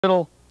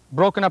little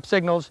broken up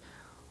signals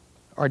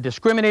are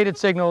discriminated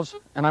signals,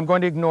 and I'm going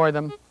to ignore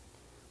them.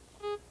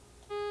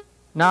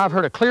 Now I've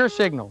heard a clear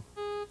signal.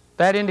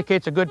 That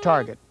indicates a good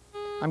target.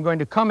 I'm going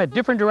to come at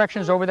different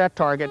directions over that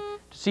target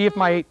to see if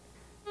my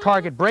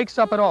target breaks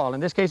up at all. In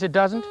this case it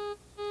doesn't.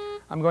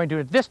 I'm going to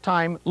at this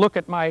time look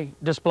at my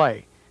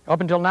display. Up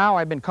until now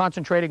I've been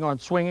concentrating on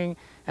swinging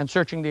and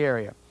searching the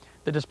area.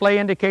 The display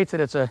indicates that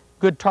it's a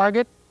good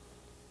target.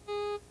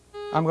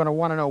 I'm going to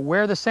want to know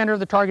where the center of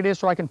the target is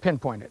so I can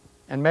pinpoint it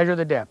and measure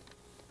the depth.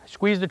 I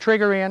squeeze the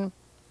trigger in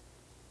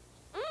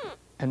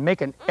and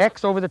make an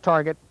X over the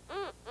target.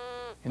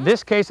 In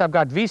this case I've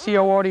got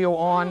VCO audio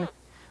on,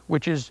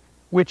 which is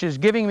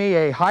giving me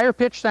a higher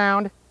pitch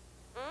sound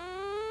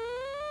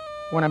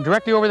when I'm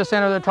directly over the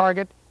center of the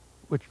target,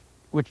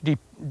 which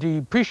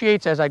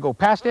depreciates as I go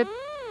past it,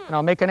 and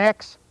I'll make an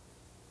X.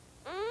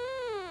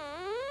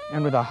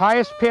 And with the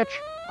highest pitch,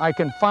 I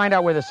can find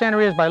out where the center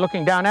is by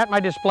looking down at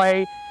my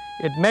display.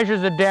 It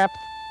measures the depth,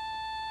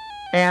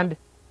 and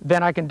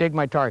then I can dig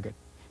my target.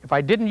 If I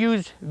didn't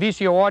use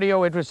VCO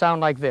audio, it would sound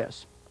like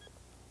this.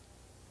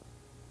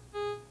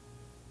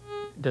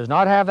 It does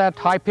not have that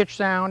high-pitched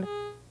sound.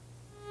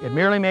 It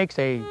merely makes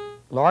a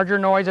larger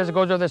noise as it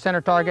goes over the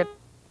center target.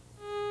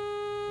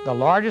 The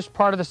largest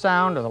part of the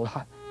sound, or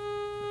the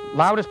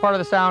loudest part of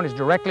the sound, is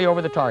directly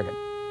over the target.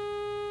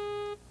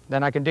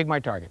 Then I can dig my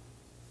target.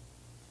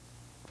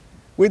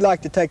 We'd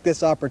like to take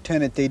this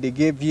opportunity to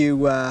give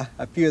you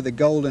a few of the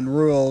golden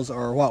rules,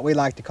 or what we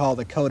like to call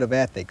the code of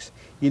ethics.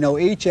 You know,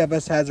 each of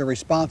us has a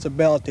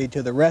responsibility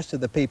to the rest of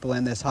the people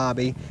in this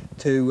hobby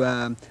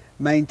to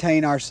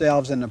maintain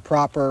ourselves in the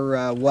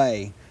proper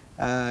way.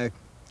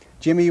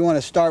 Jimmy, you want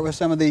to start with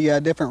some of the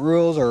different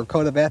rules or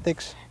code of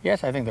ethics?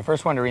 Yes, I think the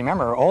first one to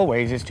remember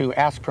always is to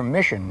ask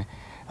permission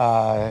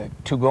to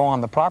go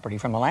on the property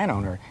from the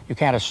landowner. You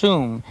can't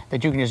assume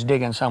that you can just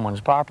dig in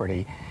someone's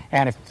property.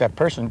 And if that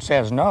person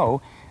says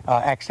no,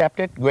 accept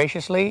it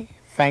graciously,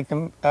 thank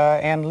them,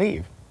 and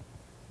leave.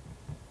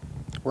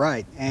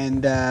 Right.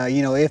 And,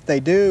 you know, if they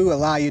do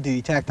allow you to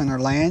detect on their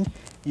land,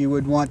 you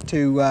would want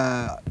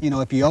to, you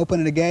know, if you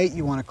open a gate,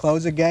 you want to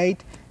close a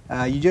gate.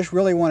 You just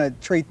really want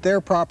to treat their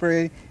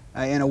property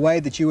in a way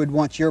that you would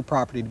want your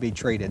property to be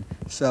treated.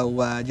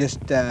 So just,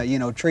 you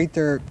know, treat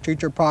their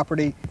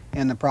property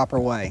in the proper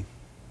way.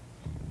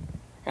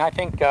 And I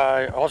think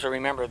also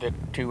remember that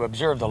to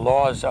observe the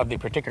laws of the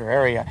particular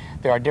area,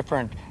 there are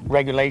different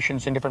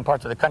regulations in different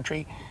parts of the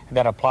country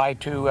that apply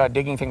to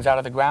digging things out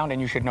of the ground,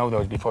 and you should know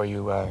those before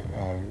you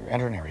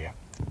enter an area.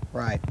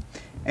 Right.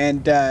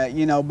 And,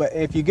 you know, but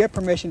if you get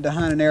permission to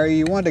hunt an area,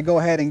 you want to go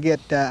ahead and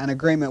get an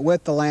agreement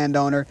with the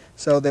landowner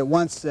so that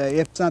once,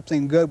 if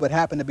something good would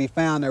happen to be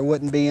found, there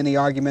wouldn't be any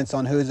arguments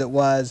on whose it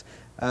was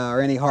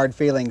or any hard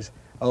feelings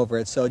over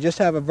it. So just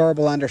have a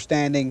verbal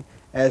understanding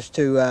as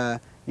to,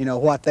 you know,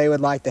 what they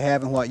would like to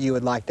have and what you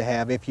would like to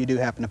have if you do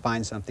happen to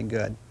find something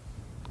good.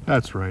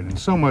 That's right, and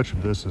so much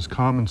of this is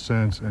common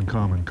sense and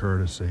common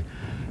courtesy.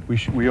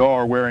 We all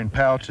are wearing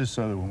pouches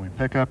so that when we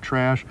pick up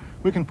trash,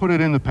 we can put it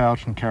in the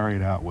pouch and carry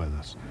it out with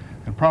us.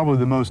 And probably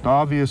the most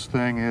obvious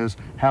thing is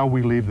how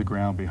we leave the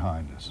ground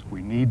behind us.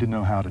 We need to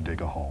know how to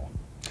dig a hole.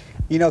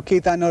 You know,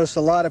 Keith, I noticed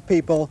a lot of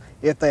people,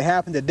 if they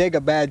happen to dig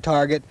a bad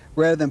target,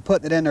 rather than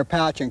putting it in their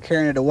pouch and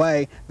carrying it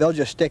away, they'll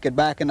just stick it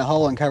back in the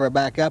hole and cover it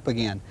back up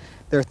again.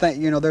 Their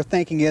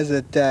thinking is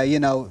that, you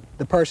know,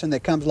 the person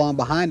that comes along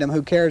behind them,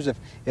 who cares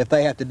if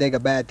they have to dig a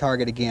bad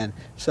target again.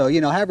 So, you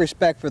know, have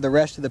respect for the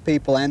rest of the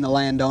people and the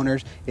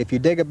landowners. If you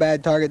dig a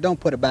bad target, don't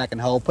put it back in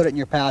the hole. Put it in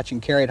your pouch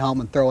and carry it home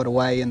and throw it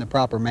away in the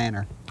proper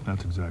manner.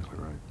 That's exactly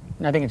right.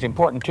 And I think it's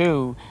important,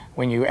 too,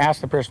 when you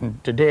ask the person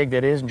to dig,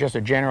 that isn't just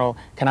a general,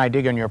 can I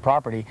dig on your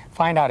property?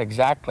 Find out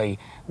exactly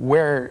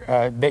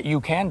where that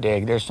you can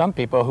dig. There's some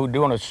people who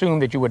don't assume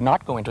that you would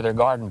not go into their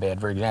garden bed,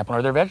 for example,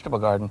 or their vegetable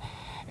garden.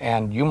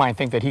 And you might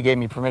think that he gave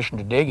me permission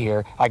to dig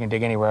here. I can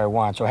dig anywhere I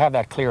want. So have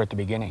that clear at the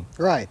beginning.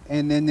 Right.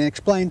 And then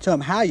explain to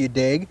them how you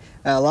dig.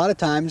 A lot of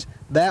times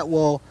that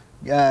will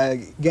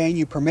gain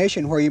you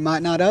permission where you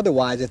might not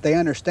otherwise. If they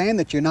understand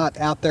that you're not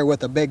out there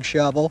with a big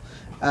shovel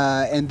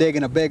and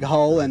digging a big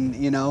hole, and,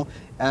 you know,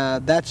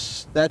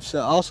 that's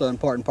also an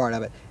important part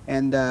of it.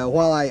 And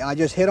while I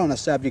just hit on a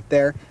subject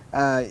there,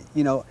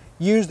 you know,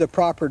 use the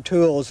proper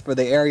tools for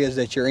the areas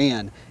that you're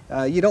in.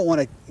 You don't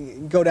want to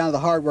go down to the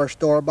hardware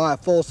store, buy a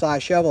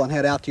full-size shovel and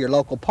head out to your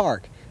local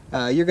park.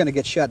 You're going to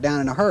get shut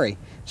down in a hurry.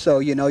 So,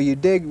 you know, you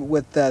dig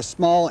with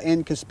small,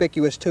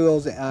 inconspicuous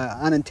tools,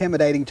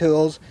 unintimidating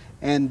tools,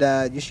 and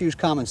just use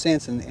common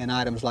sense in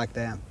items like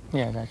that.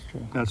 Yeah, that's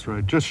true. That's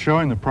right. Just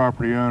showing the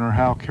property owner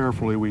how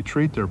carefully we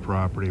treat their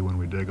property when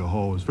we dig a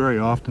hole is very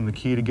often the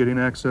key to getting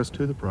access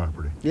to the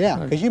property. Yeah,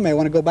 because you may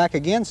want to go back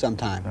again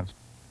sometime.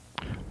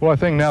 Well, I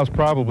think now's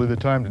probably the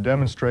time to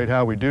demonstrate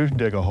how we do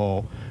dig a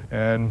hole,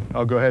 and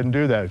I'll go ahead and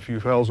do that if you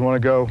fellas want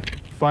to go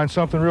find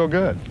something real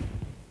good.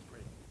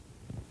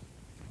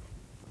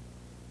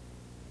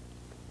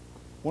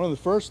 One of the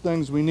first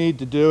things we need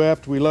to do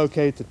after we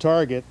locate the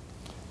target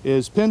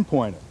is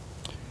pinpoint it,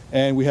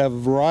 and we have a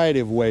variety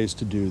of ways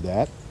to do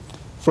that.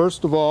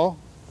 First of all,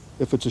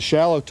 If it's a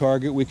shallow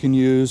target, we can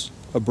use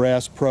a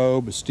brass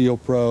probe, a steel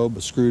probe,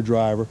 a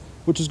screwdriver,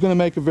 which is going to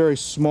make a very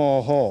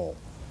small hole.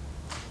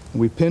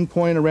 We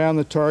pinpoint around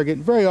the target.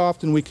 Very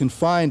often we can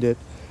find it,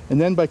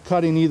 and then by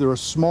cutting either a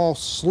small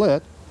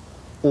slit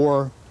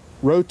or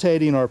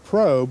rotating our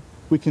probe,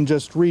 we can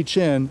just reach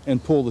in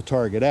and pull the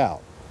target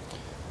out.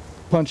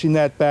 Punching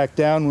that back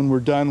down when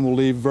we're done will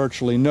leave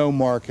virtually no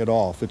mark at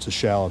all if it's a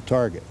shallow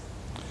target.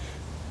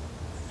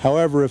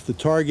 However, if the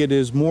target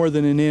is more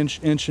than an inch,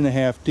 inch and a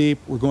half deep,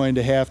 we're going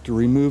to have to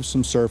remove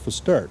some surface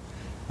dirt.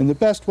 And the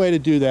best way to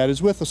do that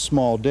is with a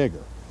small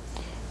digger.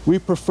 We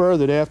prefer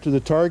that after the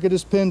target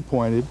is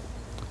pinpointed,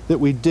 that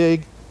we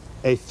dig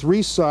a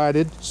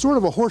three-sided, sort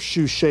of a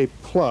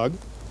horseshoe-shaped plug,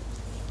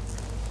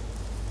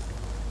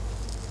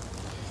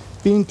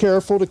 being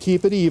careful to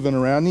keep it even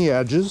around the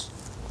edges.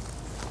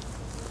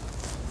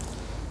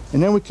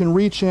 And then we can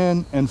reach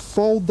in and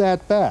fold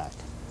that back.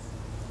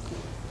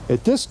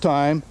 At this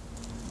time,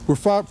 we're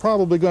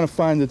probably going to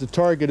find that the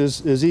target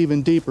is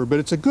even deeper, but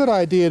it's a good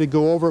idea to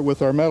go over it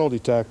with our metal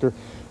detector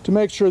to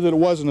make sure that it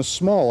wasn't a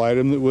small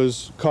item that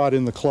was caught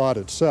in the clot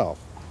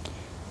itself.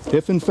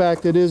 If in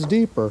fact it is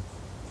deeper,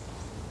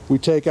 we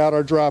take out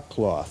our drop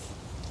cloth.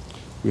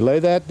 We lay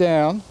that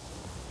down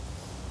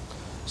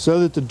so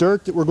that the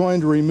dirt that we're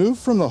going to remove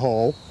from the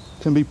hole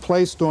can be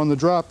placed on the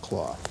drop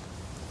cloth.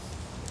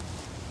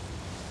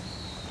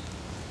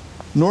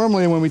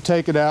 Normally when we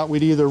take it out,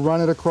 we'd either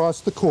run it across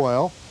the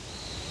coil,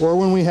 or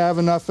when we have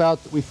enough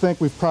out that we think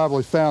we've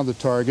probably found the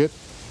target,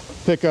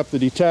 pick up the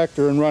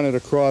detector and run it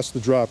across the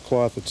drop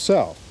cloth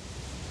itself.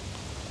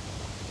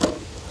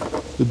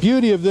 The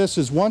beauty of this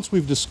is once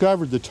we've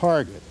discovered the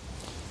target,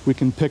 we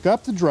can pick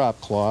up the drop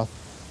cloth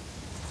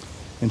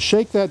and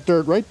shake that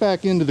dirt right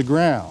back into the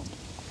ground.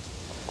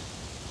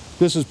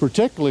 This is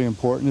particularly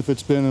important if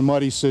it's been a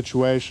muddy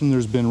situation,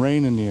 there's been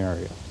rain in the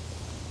area.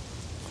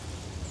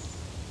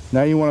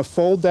 Now you want to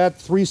fold that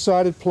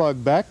three-sided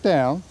plug back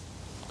down,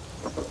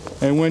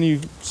 and when you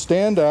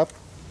stand up,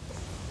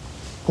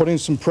 putting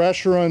some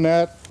pressure on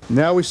that,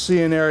 now we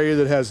see an area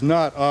that has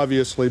not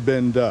obviously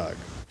been dug.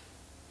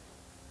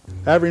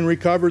 Having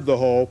recovered the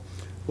hole,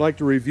 I'd like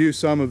to review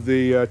some of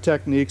the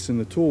techniques and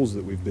the tools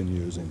that we've been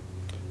using.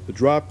 The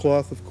drop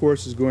cloth, of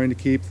course, is going to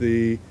keep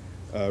the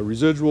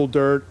residual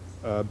dirt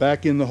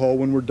back in the hole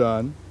when we're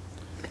done.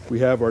 We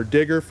have our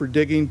digger for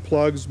digging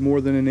plugs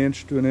more than an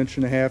inch to an inch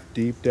and a half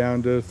deep,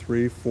 down to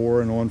 3,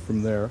 4, and on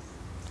from there.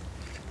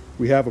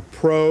 We have a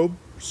probe,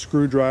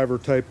 screwdriver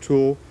type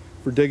tool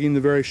for digging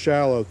the very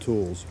shallow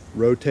tools,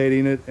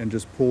 rotating it and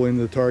just pulling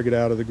the target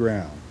out of the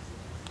ground.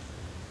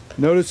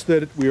 Notice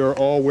that we are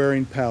all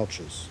wearing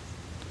pouches.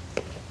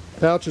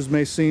 Pouches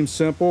may seem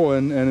simple,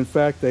 and in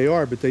fact they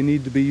are, but they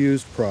need to be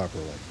used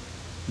properly.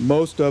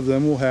 Most of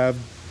them will have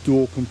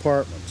dual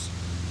compartments,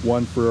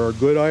 one for our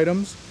good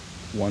items,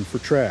 one for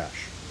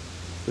trash.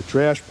 The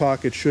trash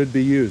pocket should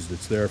be used,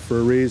 it's there for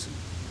a reason.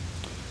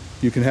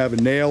 You can have a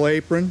nail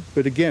apron,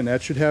 but again,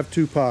 that should have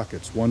two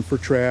pockets, one for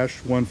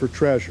trash, one for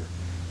treasure.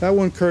 That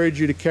will encourage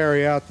you to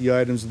carry out the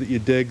items that you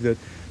dig that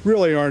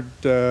really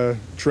aren't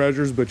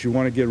treasures, but you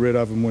want to get rid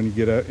of them when you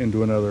get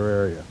into another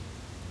area.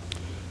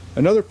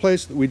 Another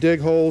place that we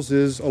dig holes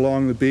is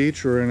along the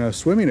beach or in a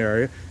swimming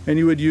area, and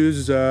you would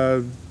use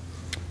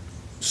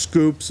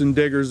scoops and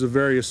diggers of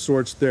various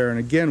sorts there. And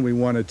again, we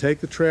want to take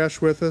the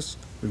trash with us,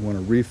 we want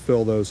to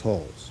refill those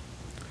holes.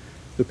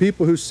 The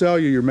people who sell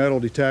you your metal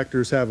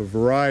detectors have a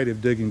variety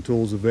of digging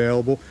tools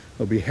available.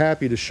 They'll be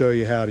happy to show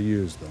you how to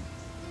use them.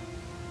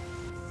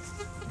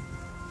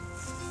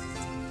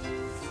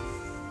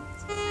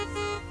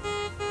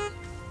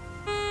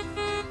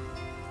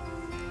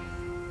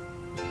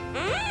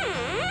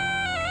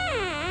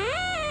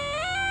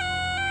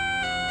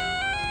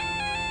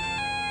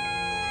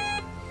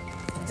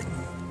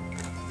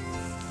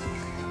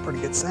 Pretty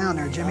good sound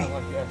there, Jimmy.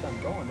 Oh, yes,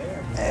 I'm going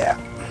there. Yeah.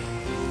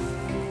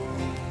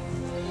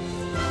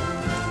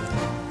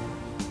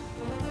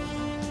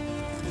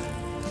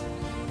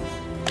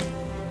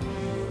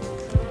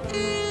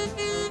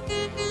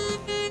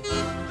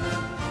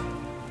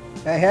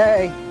 Hey,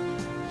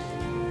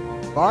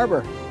 hey.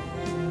 Barber.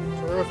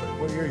 Terrific.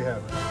 What year you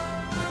have?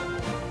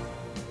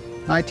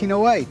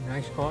 1908.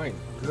 Nice coin.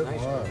 Good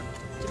Nice luck.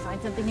 Did you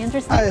find something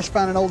interesting? I just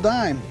found an old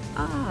dime.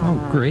 Ah,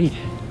 Oh, great.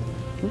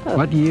 look.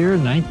 What year?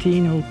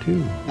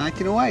 1902.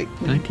 1908.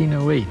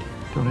 1908.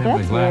 Don't have my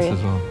That's glasses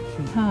very-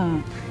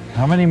 on. Huh.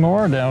 How many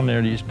more down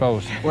there do you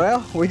suppose?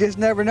 Well, we just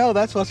never know.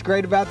 That's what's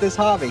great about this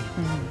hobby.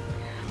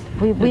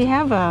 We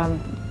have a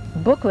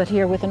booklet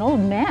here with an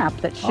old map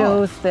that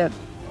shows that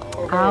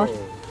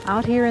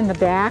out here in the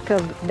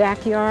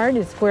backyard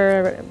is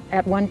where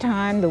at one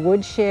time the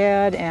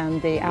woodshed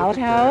and the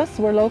outhouse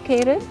were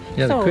located. Yeah,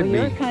 there so could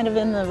you're be. kind of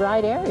in the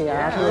right area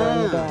out here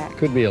in the back.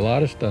 Could be a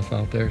lot of stuff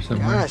out there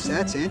somewhere. Gosh,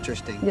 that's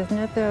interesting. Isn't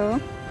it though?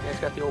 It's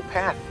got the old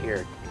path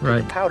here.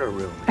 Right. The powder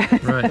room.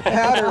 Right.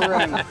 Powder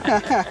room.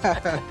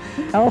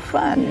 Oh,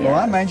 fun. Well,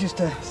 I'm anxious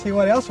to see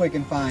what else we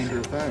can find.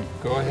 Sure thing.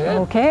 Go ahead.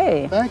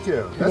 Okay. Thank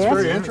you. That's Yes,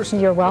 very interesting.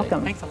 You're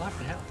welcome. Thanks a lot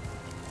for the help.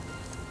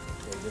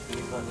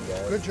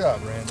 Good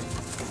job, Randy.